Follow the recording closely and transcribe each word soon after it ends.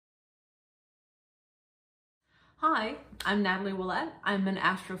Hi, I'm Nathalie Ouellette. I'm an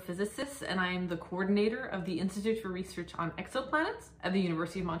astrophysicist and I am the coordinator of the Institute for Research on Exoplanets at the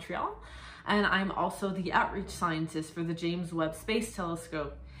University of Montreal. And I'm also the outreach scientist for the James Webb Space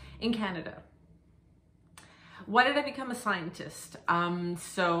Telescope in Canada. Why did I become a scientist?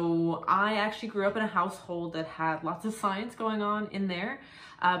 So I actually grew up in a household that had lots of science going on in there.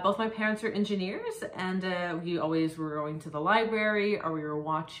 Both my parents are engineers, and we always were going to the library or we were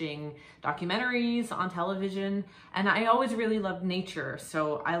watching documentaries on television. And I always really loved nature.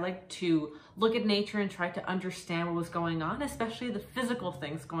 So I like to look at nature and try to understand what was going on, especially the physical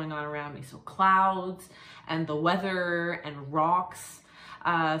things going on around me. So clouds and the weather and rocks.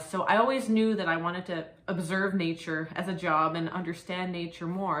 So I always knew that I wanted to observe nature as a job and understand nature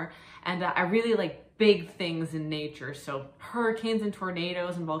more. And I really like big things in nature. So hurricanes and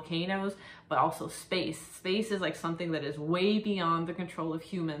tornadoes and volcanoes, but also space. Space is like something that is way beyond the control of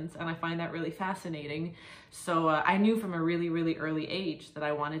humans. And I find that really fascinating. So I knew from a really, really early age that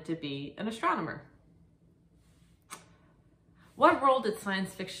I wanted to be an astronomer. What role did science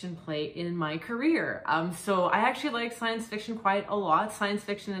fiction play in my career? So I actually like science fiction quite a lot. Science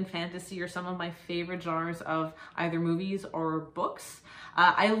fiction and fantasy are some of my favorite genres of either movies or books.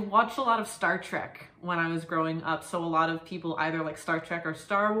 I watched a lot of Star Trek when I was growing up. So a lot of people either like Star Trek or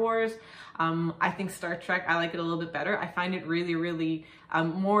Star Wars. I think Star Trek, I like it a little bit better. I find it really, really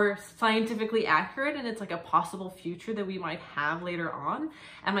more scientifically accurate, and it's like a possible future that we might have later on.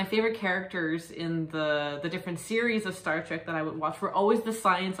 And my favorite characters in the different series of Star Trek that I would watch were always the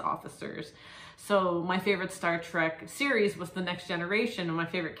science officers. So my favorite Star Trek series was The Next Generation, and my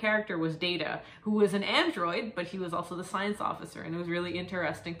favorite character was Data, who was an android, but he was also the science officer. And it was really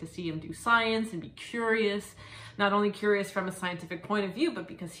interesting to see him do science and be curious, not only curious from a scientific point of view, but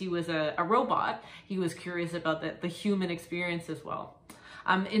because he was a robot, he was curious about the human experience as well.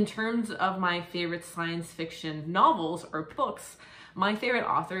 In terms of my favorite science fiction novels or books, my favorite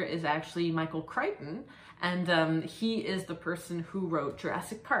author is actually Michael Crichton, and he is the person who wrote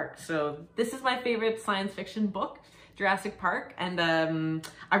Jurassic Park. So this is my favorite science fiction book, Jurassic Park, and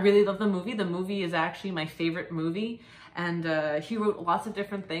I really love the movie. The movie is actually my favorite movie, and he wrote lots of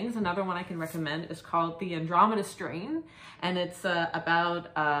different things. Another one I can recommend is called The Andromeda Strain, and it's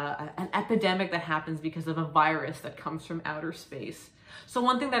about an epidemic that happens because of a virus that comes from outer space. So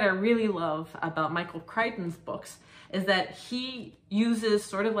one thing that I really love about Michael Crichton's books is that he uses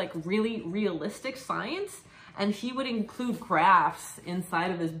sort of like really realistic science, and he would include graphs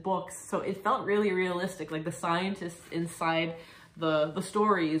inside of his books. So it felt really realistic. Like the scientists inside the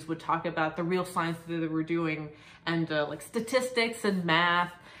stories would talk about the real science that they were doing, and like statistics and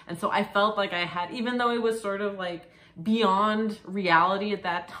math. And so I felt like I had, even though it was sort of like beyond reality at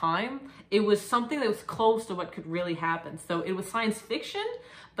that time, it was something that was close to what could really happen. So it was science fiction,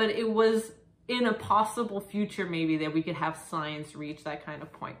 but it was in a possible future maybe that we could have science reach that kind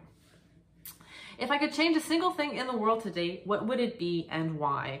of point. If I could change a single thing in the world today, what would it be and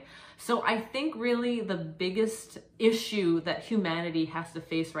why? So I think really the biggest issue that humanity has to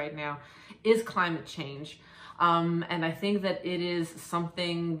face right now is climate change. And I think that it is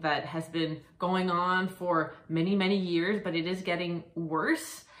something that has been going on for many, many years, but it is getting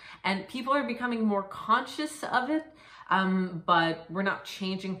worse. And people are becoming more conscious of it, but we're not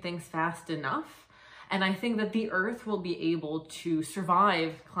changing things fast enough. And I think that the Earth will be able to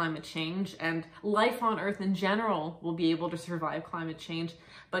survive climate change, and life on Earth in general will be able to survive climate change.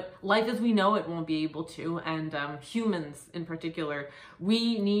 But life as we know it won't be able to, and humans in particular,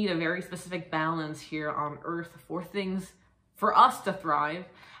 we need a very specific balance here on Earth for us to thrive.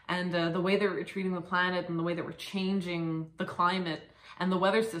 And the way that we're treating the planet and the way that we're changing the climate and the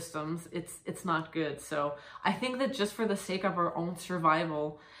weather systems, it's not good. So I think that just for the sake of our own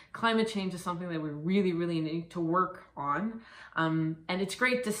survival, climate change is something that we really, really need to work on. And it's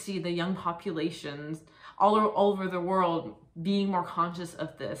great to see the young populations all over the world being more conscious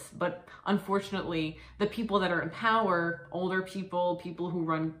of this. But unfortunately, the people that are in power, older people, people who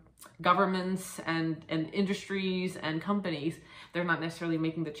run governments and industries and companies, they're not necessarily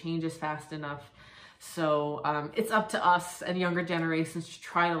making the changes fast enough. So it's up to us and younger generations to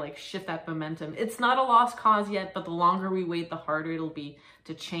try to like shift that momentum. It's not a lost cause yet, but the longer we wait, the harder it'll be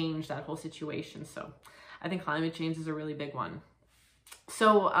to change that whole situation. So I think climate change is a really big one.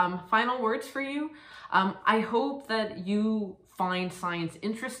 So final words for you. I hope that you find science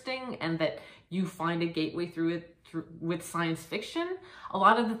interesting and that you find a gateway through it with science fiction. A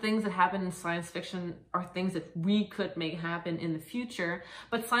lot of the things that happen in science fiction are things that we could make happen in the future,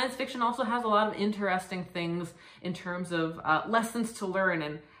 but science fiction also has a lot of interesting things in terms of lessons to learn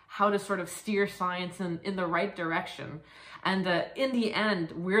and how to sort of steer science in the right direction. And in the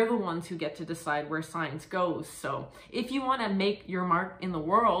end, we're the ones who get to decide where science goes. So if you want to make your mark in the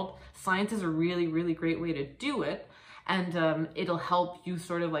world, science is a really, really great way to do it. And it'll help you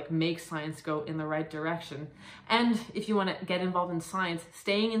sort of like make science go in the right direction. And if you want to get involved in science,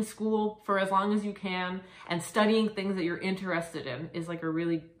 staying in school for as long as you can and studying things that you're interested in is like a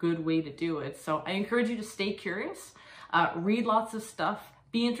really good way to do it. So I encourage you to stay curious, read lots of stuff,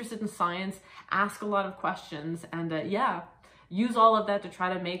 be interested in science, ask a lot of questions, and yeah, use all of that to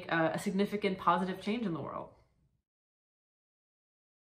try to make a significant positive change in the world.